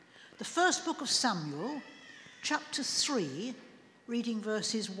The first book of Samuel, chapter 3, reading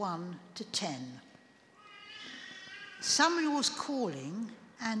verses 1 to 10. Samuel's calling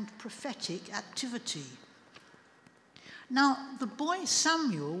and prophetic activity. Now, the boy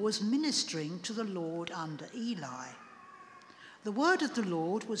Samuel was ministering to the Lord under Eli. The word of the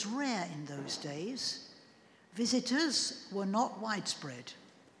Lord was rare in those days. Visitors were not widespread.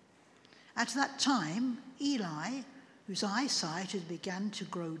 At that time, Eli, whose eyesight had begun to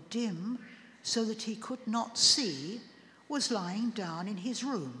grow dim so that he could not see, was lying down in his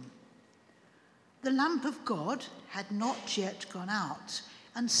room. The lamp of God had not yet gone out,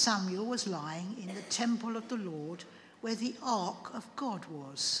 and Samuel was lying in the temple of the Lord where the ark of God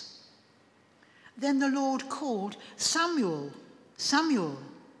was. Then the Lord called, "Samuel, Samuel."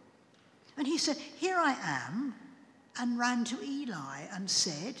 And he said, "Here I am," and ran to Eli and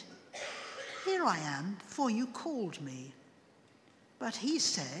said, "Here I am, for you called me." But he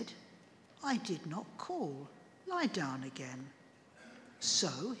said, "I did not call. Lie down again."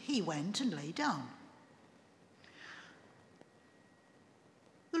 So he went and lay down.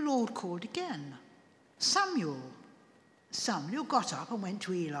 The Lord called again, "Samuel." Samuel got up and went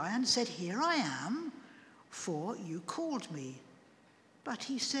to Eli and said, "Here I am, for you called me." But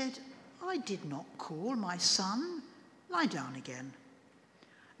he said, "I did not call, my son. Lie down again."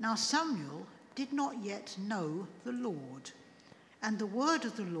 Now Samuel did not yet know the Lord, and the word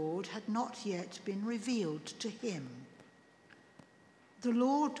of the Lord had not yet been revealed to him. The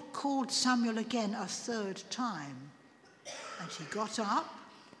Lord called Samuel again a third time, and he got up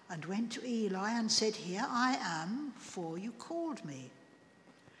and went to Eli and said, "Here I am, for you called me."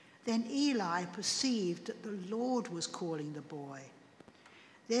 Then Eli perceived that the Lord was calling the boy.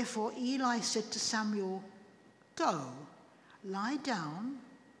 Therefore Eli said to Samuel, "Go, lie down,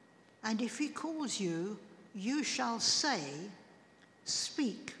 and if he calls you, you shall say,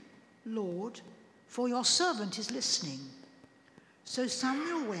 'Speak, Lord, for your servant is listening.'" So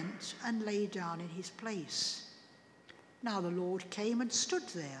Samuel went and lay down in his place. Now the Lord came and stood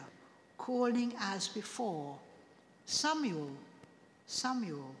there, calling as before, "Samuel,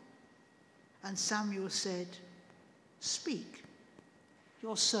 Samuel." And Samuel said, "Speak,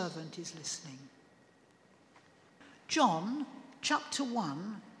 your servant is listening." John chapter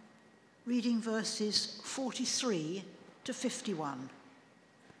 1, reading verses 43 to 51.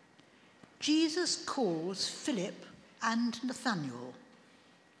 Jesus calls Philip and Nathanael.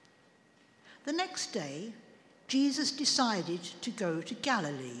 The next day, Jesus decided to go to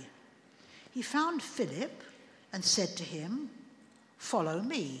Galilee. He found Philip and said to him, "Follow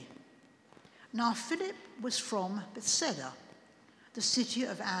me." Now Philip was from Bethsaida, the city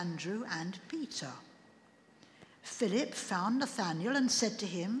of Andrew and Peter. Philip found Nathanael and said to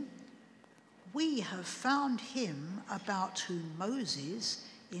him, "We have found him about whom Moses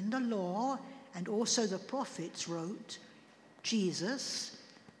in the law and also the prophets wrote, Jesus,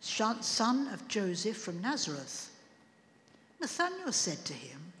 son of Joseph from Nazareth." Nathanael said to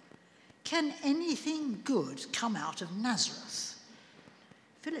him, "Can anything good come out of Nazareth?"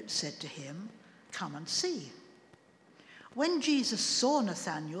 Philip said to him, "Come and see." When Jesus saw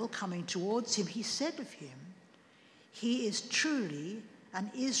Nathanael coming towards him, he said of him, "He is truly an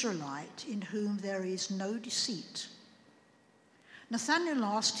Israelite in whom there is no deceit." Nathanael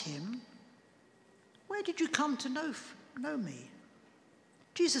asked him, "Where did you come to know me?"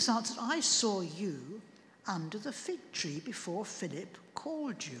 Jesus answered, "I saw you under the fig tree before Philip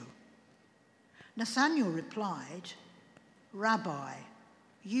called you." Nathanael replied, "Rabbi,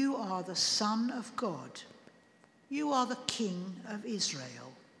 you are the Son of God. You are the King of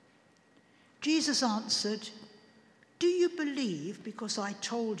Israel." Jesus answered, "Do you believe because I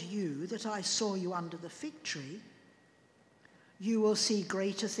told you that I saw you under the fig tree? You will see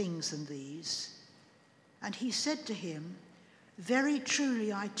greater things than these." And he said to him, "Very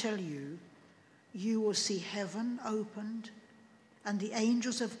truly I tell you, you will see heaven opened and the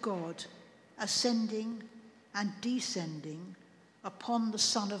angels of God ascending and descending upon the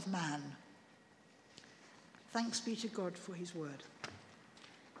Son of Man." Thanks be to God for his word.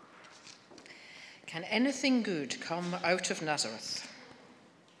 Can anything good come out of Nazareth?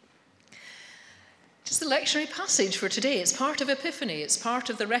 It's the lectionary passage for today. It's part of Epiphany. It's part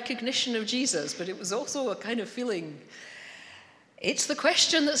of the recognition of Jesus, but it was also a kind of feeling. It's the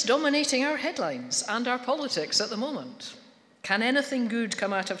question that's dominating our headlines and our politics at the moment. Can anything good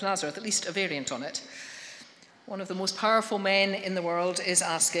come out of Nazareth? At least a variant on it. One of the most powerful men in the world is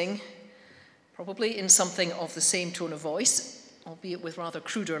asking, probably in something of the same tone of voice, albeit with rather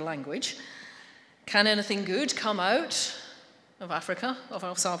cruder language, can anything good come out of Africa, of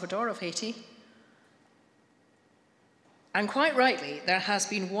El Salvador, of Haiti? And quite rightly, there has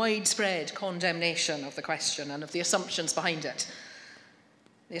been widespread condemnation of the question and of the assumptions behind it.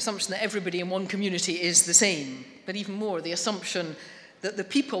 The assumption that everybody in one community is the same, but even more, the assumption that the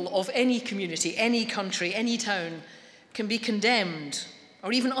people of any community, any country, any town can be condemned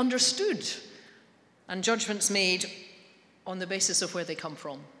or even understood, and judgments made on the basis of where they come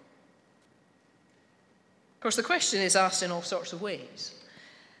from. Of course, the question is asked in all sorts of ways.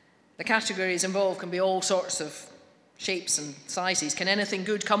 The categories involved can be all sorts of shapes and sizes. Can anything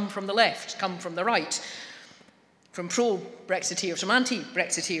good come from the left, come from the right? From pro-Brexiteers, from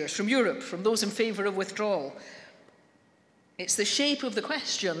anti-Brexiteers, from Europe, from those in favour of withdrawal? It's the shape of the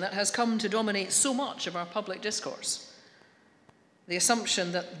question that has come to dominate so much of our public discourse. The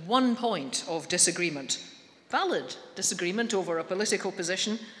assumption that one point of disagreement, valid disagreement over a political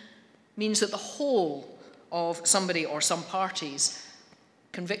position, means that the whole of somebody or some party's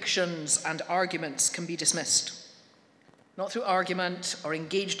convictions and arguments can be dismissed. Not through argument or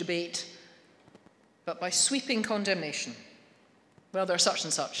engaged debate, but by sweeping condemnation. Well, they're such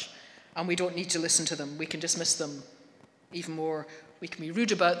and such, and we don't need to listen to them. We can dismiss them. Even more, we can be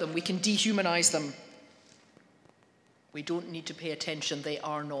rude about them. We can dehumanize them. We don't need to pay attention. They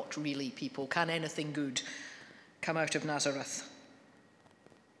are not really people. Can anything good come out of Nazareth?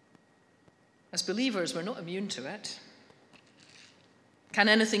 As believers, we're not immune to it. Can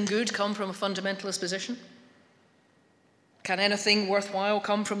anything good come from a fundamentalist position? Can anything worthwhile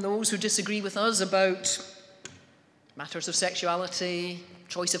come from those who disagree with us about matters of sexuality,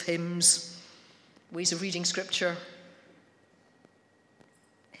 choice of hymns, ways of reading scripture?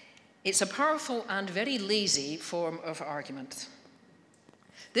 It's a powerful and very lazy form of argument.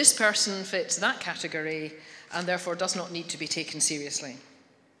 This person fits that category and therefore does not need to be taken seriously.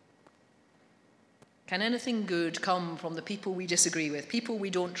 Can anything good come from the people we disagree with, people we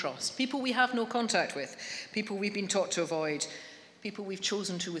don't trust, people we have no contact with, people we've been taught to avoid, people we've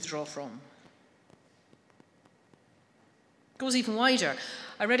chosen to withdraw from? It goes even wider.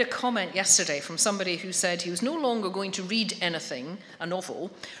 I read a comment yesterday from somebody who said he was no longer going to read anything, a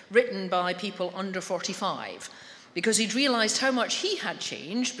novel, written by people under 45, because he'd realised how much he had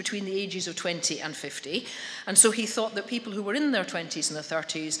changed between the ages of 20 and 50, and so he thought that people who were in their 20s and their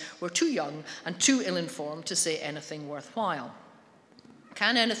 30s were too young and too ill-informed to say anything worthwhile.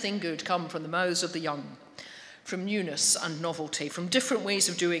 Can anything good come from the mouths of the young, from newness and novelty, from different ways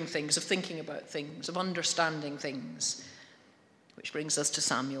of doing things, of thinking about things, of understanding things? Which brings us to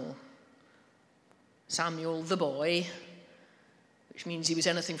Samuel. Samuel the boy, which means he was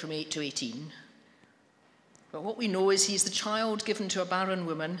anything from 8 to 18. But what we know is he's the child given to a barren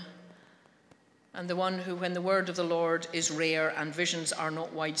woman, and the one who, when the word of the Lord is rare and visions are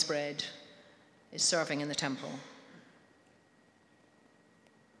not widespread, is serving in the temple.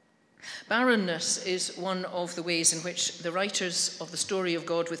 Barrenness is one of the ways in which the writers of the story of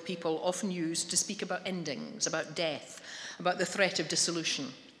God with people often use to speak about endings, about death, about the threat of dissolution.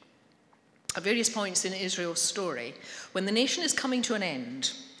 At various points in Israel's story, when the nation is coming to an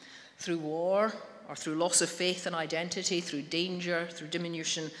end, through war, or through loss of faith and identity, through danger, through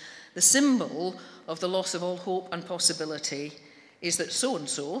diminution, the symbol of the loss of all hope and possibility is that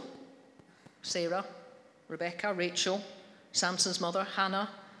so-and-so, Sarah, Rebecca, Rachel, Samson's mother, Hannah,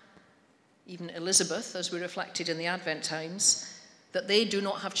 even Elizabeth, as we reflected in the Advent times, that they do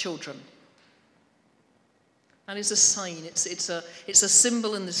not have children. And it's a sign, it's a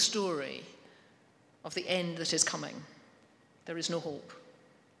symbol in the story of the end that is coming. There is no hope.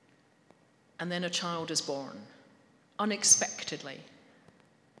 And then a child is born, unexpectedly.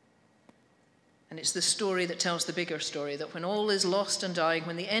 And it's the story that tells the bigger story, that when all is lost and dying,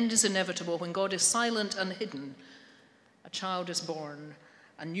 when the end is inevitable, when God is silent and hidden, a child is born,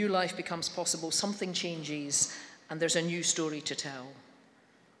 a new life becomes possible, something changes, and there's a new story to tell.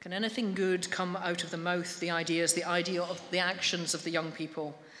 Can anything good come out of the mouth, the ideas, the idea of the actions of the young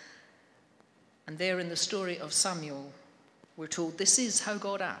people? And there in the story of Samuel, we're told this is how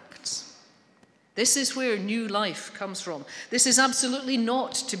God acts. This is where new life comes from. This is absolutely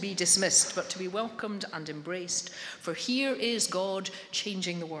not to be dismissed, but to be welcomed and embraced. For here is God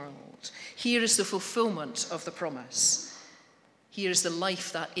changing the world. Here is the fulfillment of the promise. Here is the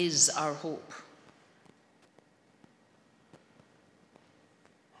life that is our hope.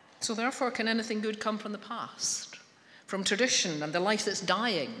 So therefore, can anything good come from the past, from tradition and the life that's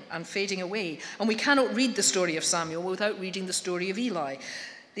dying and fading away? And we cannot read the story of Samuel without reading the story of Eli,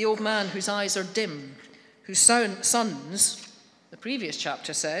 the old man whose eyes are dim, whose sons, the previous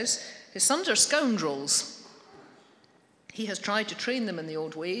chapter says, his sons are scoundrels. He has tried to train them in the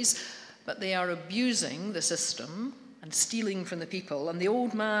old ways, but they are abusing the system and stealing from the people, and the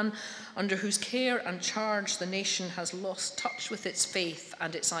old man under whose care and charge the nation has lost touch with its faith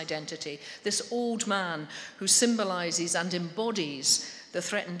and its identity. This old man who symbolizes and embodies the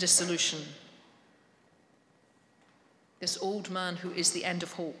threatened dissolution. This old man who is the end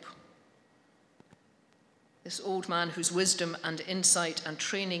of hope. This old man whose wisdom and insight and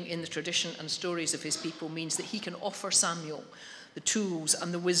training in the tradition and stories of his people means that he can offer Samuel the tools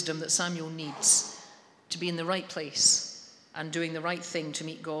and the wisdom that Samuel needs to be in the right place and doing the right thing to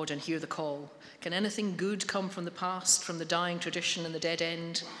meet God and hear the call. Can anything good come from the past, from the dying tradition and the dead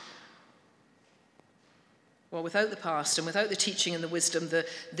end? Well, without the past and without the teaching and the wisdom,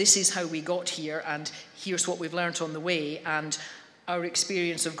 this is how we got here, and here's what we've learnt on the way, and our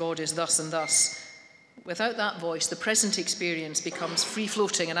experience of God is thus and thus. Without that voice, the present experience becomes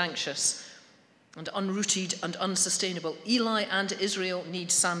free-floating and anxious and unrooted and unsustainable. Eli and Israel need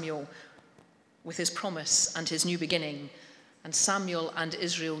Samuel with his promise and his new beginning, and Samuel and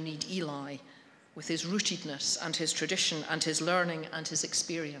Israel need Eli with his rootedness and his tradition and his learning and his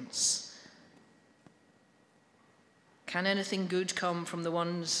experience. Can anything good come from the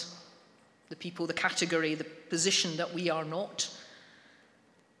ones, the people, the category, the position that we are not?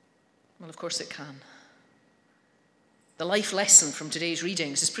 Well, of course it can. The life lesson from today's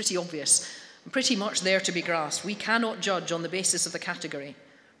readings is pretty obvious and pretty much there to be grasped. We cannot judge on the basis of the category.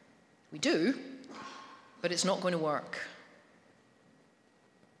 We do, but it's not going to work.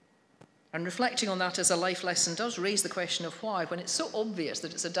 And reflecting on that as a life lesson does raise the question of why, when it's so obvious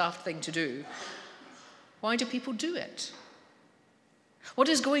that it's a daft thing to do, why do people do it? What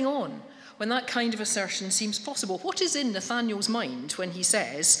is going on when that kind of assertion seems possible? What is in Nathanael's mind when he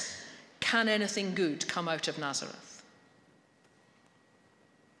says, "Can anything good come out of Nazareth?"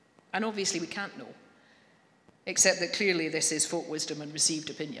 And obviously we can't know, except that clearly this is folk wisdom and received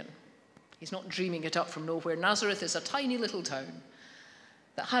opinion. He's not dreaming it up from nowhere. Nazareth is a tiny little town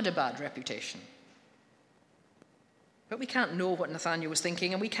that had a bad reputation. But we can't know what Nathanael was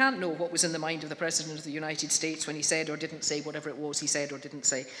thinking, and we can't know what was in the mind of the President of the United States when he said or didn't say whatever it was he said or didn't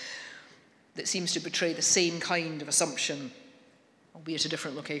say, that seems to betray the same kind of assumption, albeit a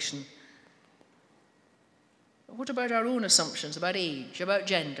different location. But what about our own assumptions about age, about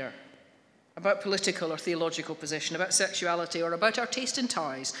gender, about political or theological position, about sexuality, or about our taste in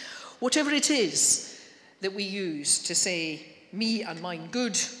ties? Whatever it is that we use to say, me and mine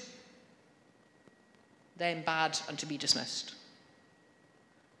good, them bad and to be dismissed.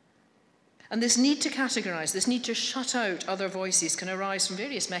 And this need to categorize, this need to shut out other voices can arise from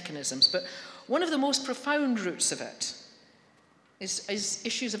various mechanisms, but one of the most profound roots of it is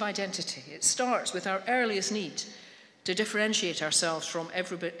issues of identity. It starts with our earliest need to differentiate ourselves from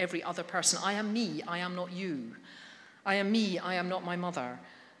every other person. I am me, I am not you. I am me, I am not my mother.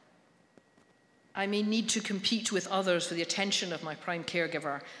 I may need to compete with others for the attention of my prime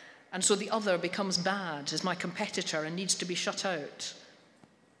caregiver, and so the other becomes bad as my competitor and needs to be shut out.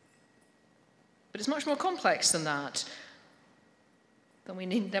 But it's much more complex than that. Then we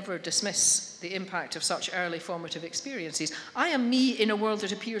need never dismiss the impact of such early formative experiences. I am me in a world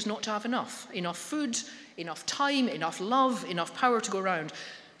that appears not to have enough food, enough time, enough love, enough power to go around.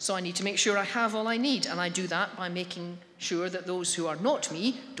 So I need to make sure I have all I need, and I do that by making sure that those who are not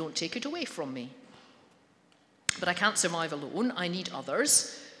me don't take it away from me. But I can't survive alone. I need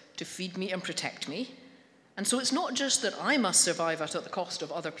others to feed me and protect me. And so it's not just that I must survive at the cost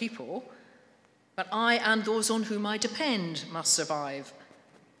of other people, but I and those on whom I depend must survive,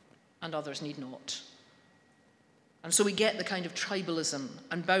 and others need not. And so we get the kind of tribalism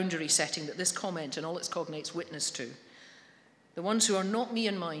and boundary setting that this comment and all its cognates witness to. The ones who are not me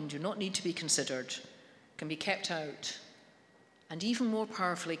and mine do not need to be considered, can be kept out, and even more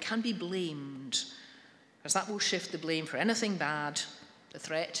powerfully, can be blamed, because that will shift the blame for anything bad, the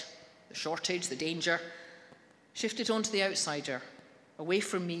threat, the shortage, the danger, shift it onto the outsider, away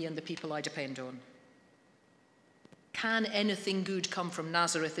from me and the people I depend on. Can anything good come from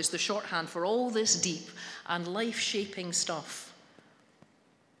Nazareth is the shorthand for all this deep and life-shaping stuff.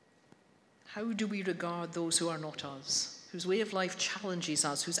 How do we regard those who are not us, whose way of life challenges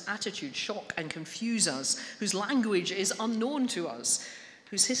us, whose attitudes shock and confuse us, whose language is unknown to us,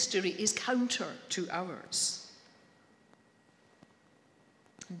 whose history is counter to ours?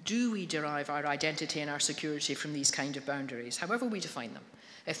 Do we derive our identity and our security from these kind of boundaries, however we define them?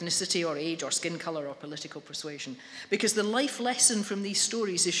 Ethnicity or age or skin colour or political persuasion? Because the life lesson from these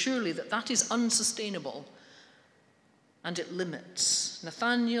stories is surely that that is unsustainable and it limits.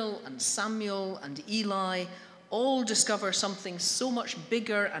 Nathanael and Samuel and Eli all discover something so much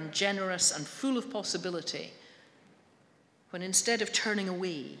bigger and generous and full of possibility when instead of turning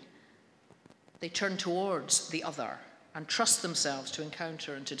away, they turn towards the other and trust themselves to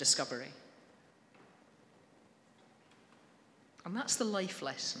encounter and to discovery. And that's the life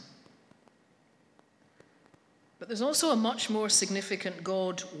lesson. But there's also a much more significant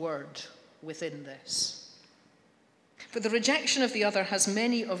God word within this. For the rejection of the other has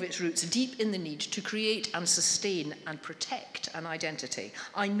many of its roots deep in the need to create and sustain and protect an identity.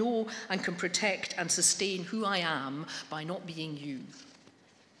 I know and can protect and sustain who I am by not being you.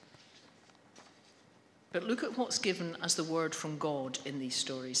 But look at what's given as the word from God in these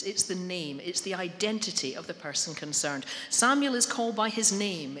stories. It's the name, it's the identity of the person concerned. Samuel is called by his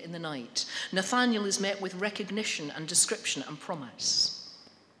name in the night. Nathanael is met with recognition and description and promise.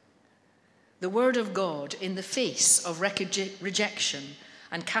 The word of God in the face of rejection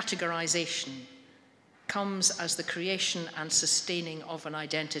and categorization comes as the creation and sustaining of an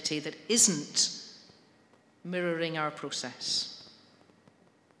identity that isn't mirroring our process.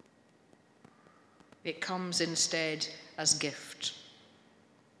 It comes instead as gift.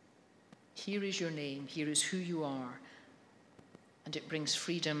 Here is your name, here is who you are, and it brings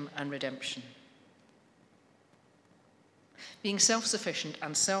freedom and redemption. Being self-sufficient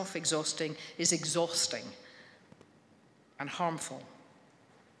and self-exhausting is exhausting and harmful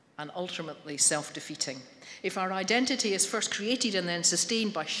and ultimately self-defeating. If our identity is first created and then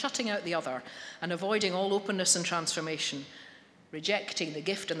sustained by shutting out the other and avoiding all openness and transformation, rejecting the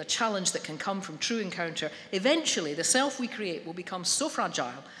gift and the challenge that can come from true encounter, eventually the self we create will become so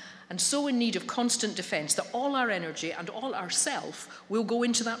fragile and so in need of constant defense that all our energy and all our self will go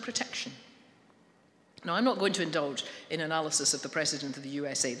into that protection. Now, I'm not going to indulge in analysis of the President of the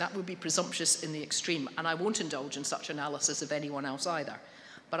USA. That would be presumptuous in the extreme, and I won't indulge in such analysis of anyone else either.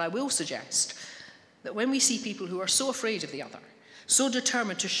 But I will suggest that when we see people who are so afraid of the other, so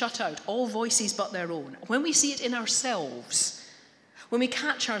determined to shut out all voices but their own, when we see it in ourselves, when we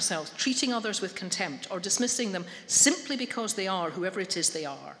catch ourselves treating others with contempt or dismissing them simply because they are whoever it is they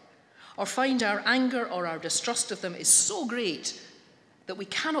are, or find our anger or our distrust of them is so great that we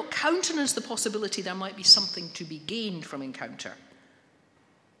cannot countenance the possibility there might be something to be gained from encounter,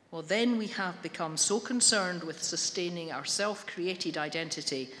 well, then we have become so concerned with sustaining our self-created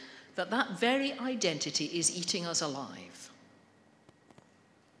identity that that very identity is eating us alive.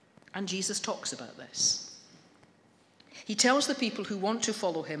 And Jesus talks about this. He tells the people who want to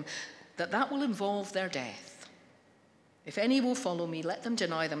follow him that that will involve their death. If any will follow me, let them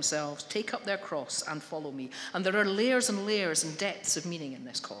deny themselves, take up their cross and follow me. And there are layers and layers and depths of meaning in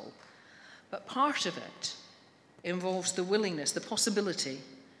this call. But part of it involves the willingness, the possibility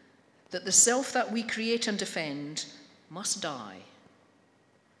that the self that we create and defend must die,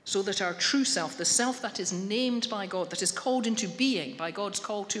 so that our true self, the self that is named by God, that is called into being by God's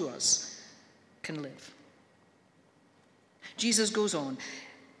call to us, can live. Jesus goes on,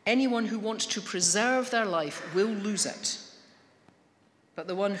 anyone who wants to preserve their life will lose it, but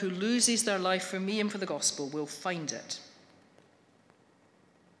the one who loses their life for me and for the gospel will find it.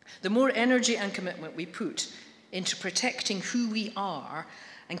 The more energy and commitment we put into protecting who we are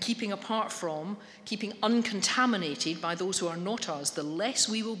and keeping apart from, keeping uncontaminated by those who are not us, the less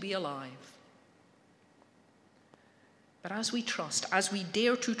we will be alive. But as we trust, as we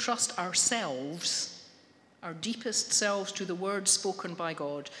dare to trust ourselves, our deepest selves, to the words spoken by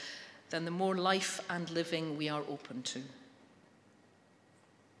God, then the more life and living we are open to.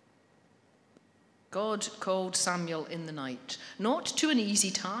 God called Samuel in the night, not to an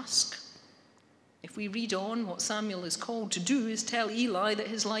easy task. If we read on, what Samuel is called to do is tell Eli that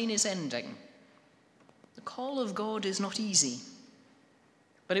his line is ending. The call of God is not easy,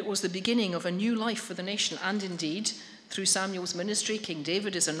 but it was the beginning of a new life for the nation, and indeed, through Samuel's ministry, King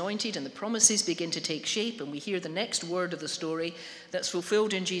David is anointed and the promises begin to take shape, and we hear the next word of the story that's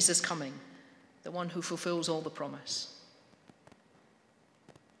fulfilled in Jesus coming, the one who fulfills all the promise.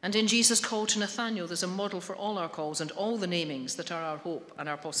 And in Jesus' call to Nathanael, there's a model for all our calls and all the namings that are our hope and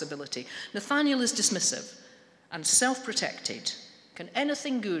our possibility. Nathanael is dismissive and self-protected. Can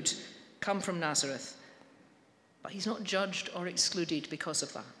anything good come from Nazareth? But he's not judged or excluded because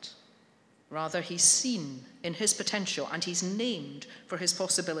of that. Rather, he's seen in his potential and he's named for his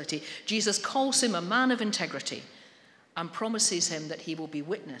possibility. Jesus calls him a man of integrity and promises him that he will be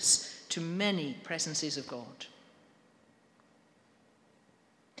witness to many presences of God.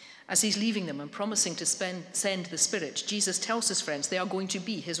 As he's leaving them and promising to send the Spirit, Jesus tells his friends they are going to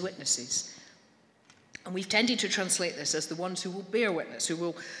be his witnesses. And we've tended to translate this as the ones who will bear witness, who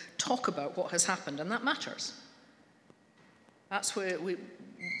will talk about what has happened, and that matters. That's where we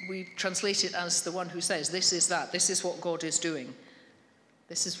translate it as the one who says, this is that, this is what God is doing.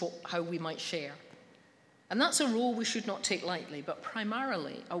 This is how we might share. And that's a role we should not take lightly, but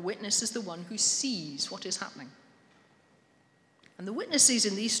primarily a witness is the one who sees what is happening. And the witnesses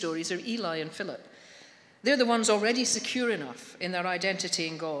in these stories are Eli and Philip. They're the ones already secure enough in their identity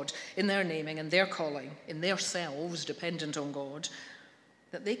in God, in their naming and their calling, in their selves dependent on God,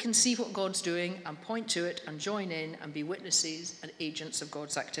 that they can see what God's doing and point to it and join in and be witnesses and agents of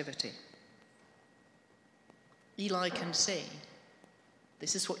God's activity. Eli can say,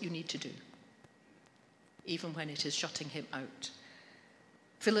 this is what you need to do, even when it is shutting him out.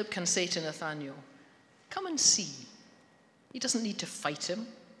 Philip can say to Nathanael, come and see. He doesn't need to fight him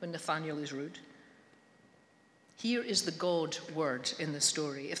when Nathanael is rude. Here is the God word in the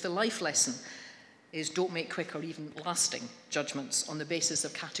story. If the life lesson is don't make quick or even lasting judgments on the basis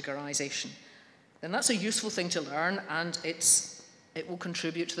of categorization, then that's a useful thing to learn, and it will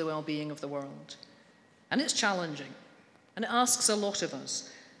contribute to the well-being of the world. And it's challenging, and it asks a lot of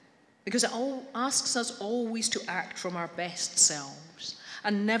us, because it asks us always to act from our best selves,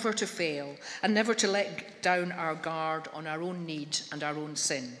 and never to fail, and never to let down our guard on our own need and our own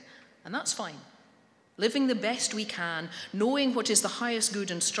sin. And that's fine. Living the best we can, knowing what is the highest good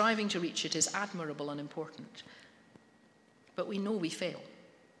and striving to reach it is admirable and important. But we know we fail.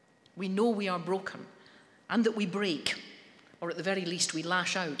 We know we are broken, and that we break, or at the very least we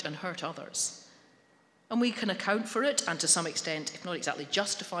lash out and hurt others. And we can account for it, and to some extent, if not exactly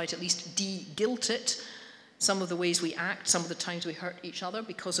justify it, at least de-guilt it, some of the ways we act, some of the times we hurt each other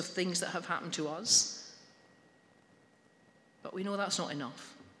because of things that have happened to us. But we know that's not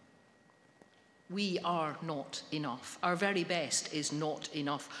enough. We are not enough. Our very best is not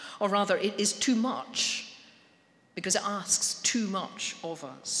enough. Or rather, it is too much, because it asks too much of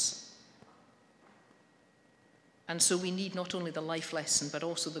us. And so we need not only the life lesson, but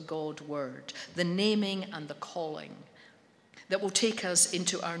also the God word, the naming and the calling that will take us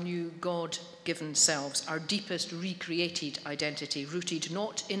into our new God-given selves, our deepest recreated identity, rooted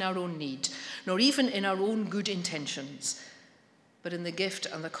not in our own need, nor even in our own good intentions, but in the gift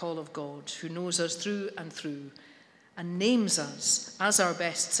and the call of God, who knows us through and through, and names us as our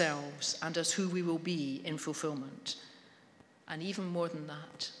best selves and as who we will be in fulfillment. And even more than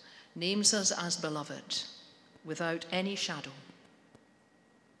that, names us as beloved, without any shadow.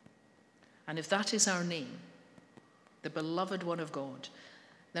 And if that is our name, the beloved one of God,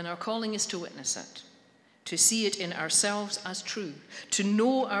 then our calling is to witness it, to see it in ourselves as true, to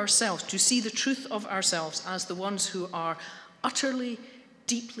know ourselves, to see the truth of ourselves as the ones who are utterly,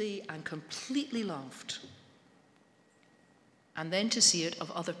 deeply, and completely loved, and then to see it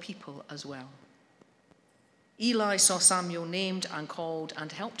of other people as well. Eli saw Samuel named and called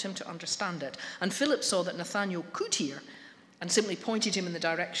and helped him to understand it, and Philip saw that Nathanael could hear and simply pointed him in the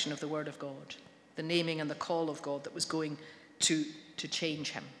direction of the word of God, the naming and the call of God that was going to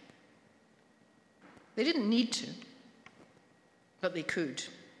change him. They didn't need to, but they could.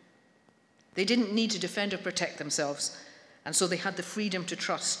 They didn't need to defend or protect themselves, and so they had the freedom to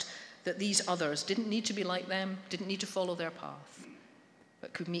trust that these others didn't need to be like them, didn't need to follow their path,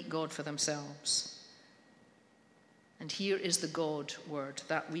 but could meet God for themselves. And here is the God word,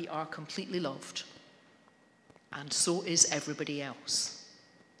 that we are completely loved, and so is everybody else,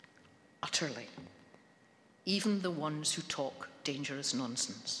 utterly, even the ones who talk dangerous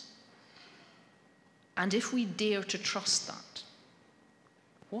nonsense. And if we dare to trust that,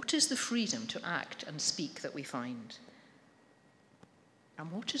 what is the freedom to act and speak that we find?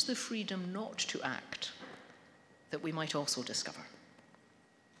 And what is the freedom not to act that we might also discover?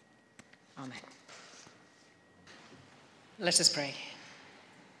 Amen. Let us pray.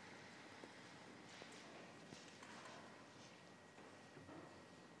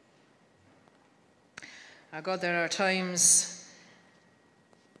 Our God, there are times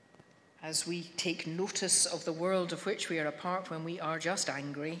as we take notice of the world of which we are a part when we are just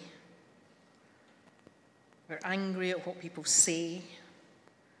angry. We're angry at what people say.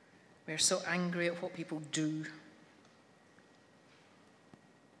 We're so angry at what people do.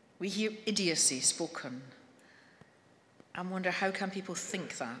 We hear idiocy spoken and wonder, how can people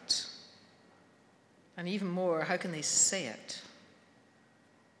think that? And even more, how can they say it?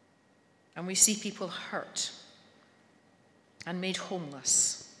 And we see people hurt and made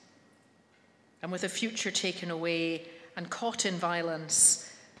homeless, and with a future taken away and caught in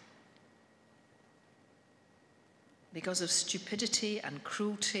violence because of stupidity and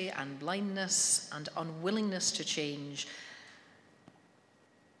cruelty and blindness and unwillingness to change.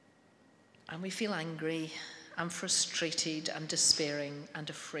 And we feel angry and frustrated and despairing and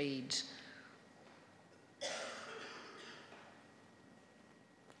afraid.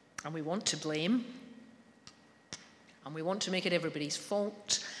 And we want to blame, and we want to make it everybody's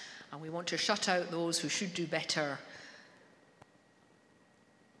fault, and we want to shut out those who should do better.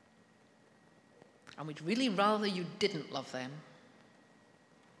 And we'd really rather you didn't love them,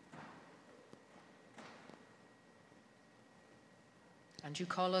 And you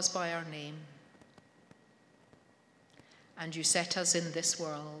call us by our name. And you set us in this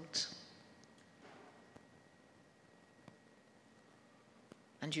world.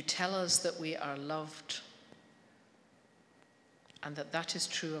 And you tell us that we are loved and that that is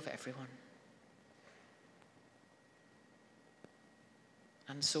true of everyone.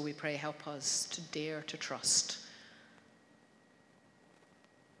 And so we pray, help us to dare to trust.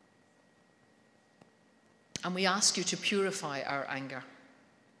 And we ask you to purify our anger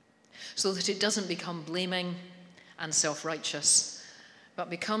so that it doesn't become blaming and self-righteous, but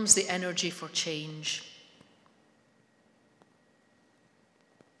becomes the energy for change.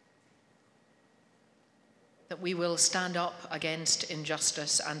 That we will stand up against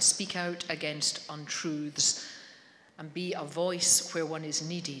injustice and speak out against untruths and be a voice where one is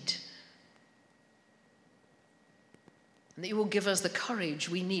needed. And that you will give us the courage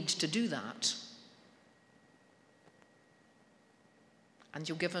we need to do that. And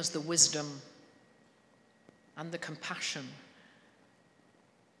you'll give us the wisdom and the compassion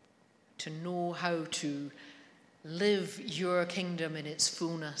to know how to live your kingdom in its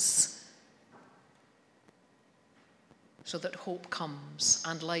fullness, so that hope comes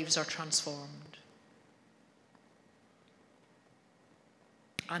and lives are transformed.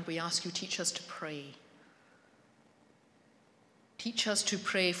 And we ask you, teach us to pray. Teach us to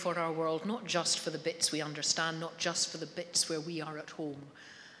pray for our world, not just for the bits we understand, not just for the bits where we are at home,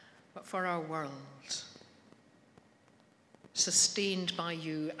 but for our world, sustained by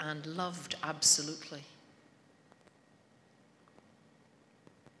you and loved absolutely.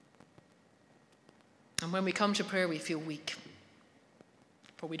 And when we come to prayer, we feel weak,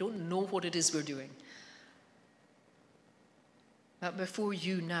 for we don't know what it is we're doing. But before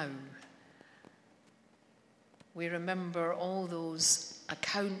you now, we remember all those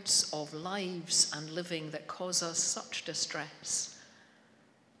accounts of lives and living that cause us such distress.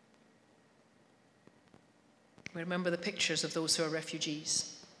 We remember the pictures of those who are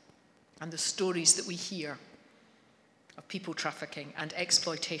refugees and the stories that we hear of people trafficking and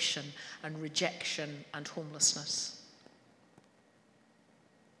exploitation and rejection and homelessness.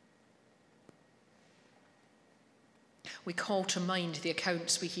 We call to mind the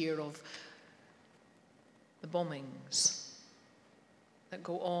accounts we hear of the bombings that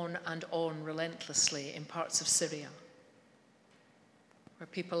go on and on relentlessly in parts of Syria, where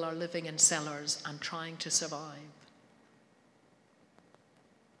people are living in cellars and trying to survive.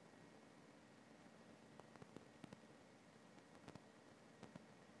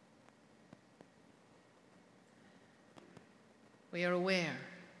 We are aware,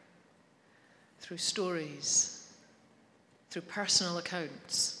 through stories, through personal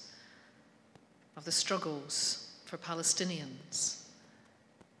accounts, of the struggles for Palestinians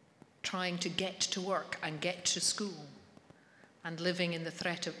trying to get to work and get to school and living in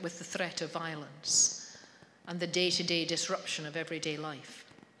with the threat of violence and the day-to-day disruption of everyday life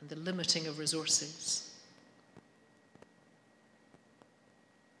and the limiting of resources.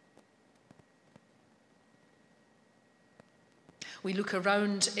 We look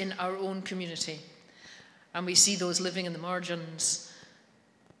around in our own community and we see those living in the margins,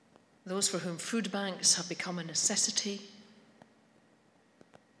 those for whom food banks have become a necessity,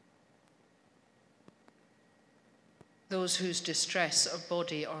 those whose distress of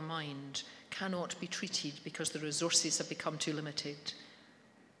body or mind cannot be treated because the resources have become too limited,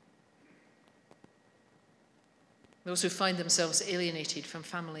 those who find themselves alienated from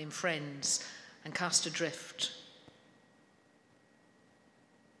family and friends and cast adrift.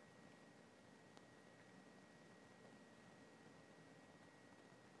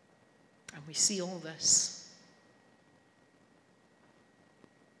 And we see all this.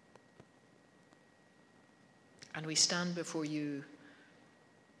 And we stand before you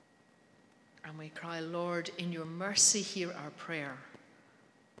and we cry, Lord, in your mercy, hear our prayer.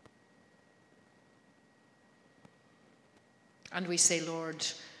 And we say, Lord,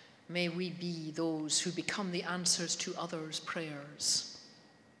 may we be those who become the answers to others' prayers.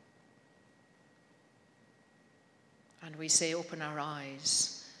 And we say, open our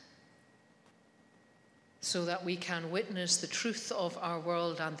eyes so that we can witness the truth of our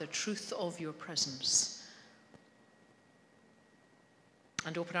world and the truth of your presence.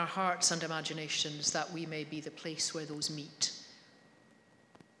 And open our hearts and imaginations that we may be the place where those meet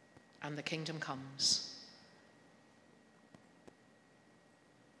and the kingdom comes.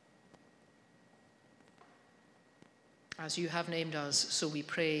 As you have named us, so we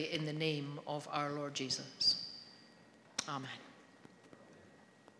pray in the name of our Lord Jesus. Amen.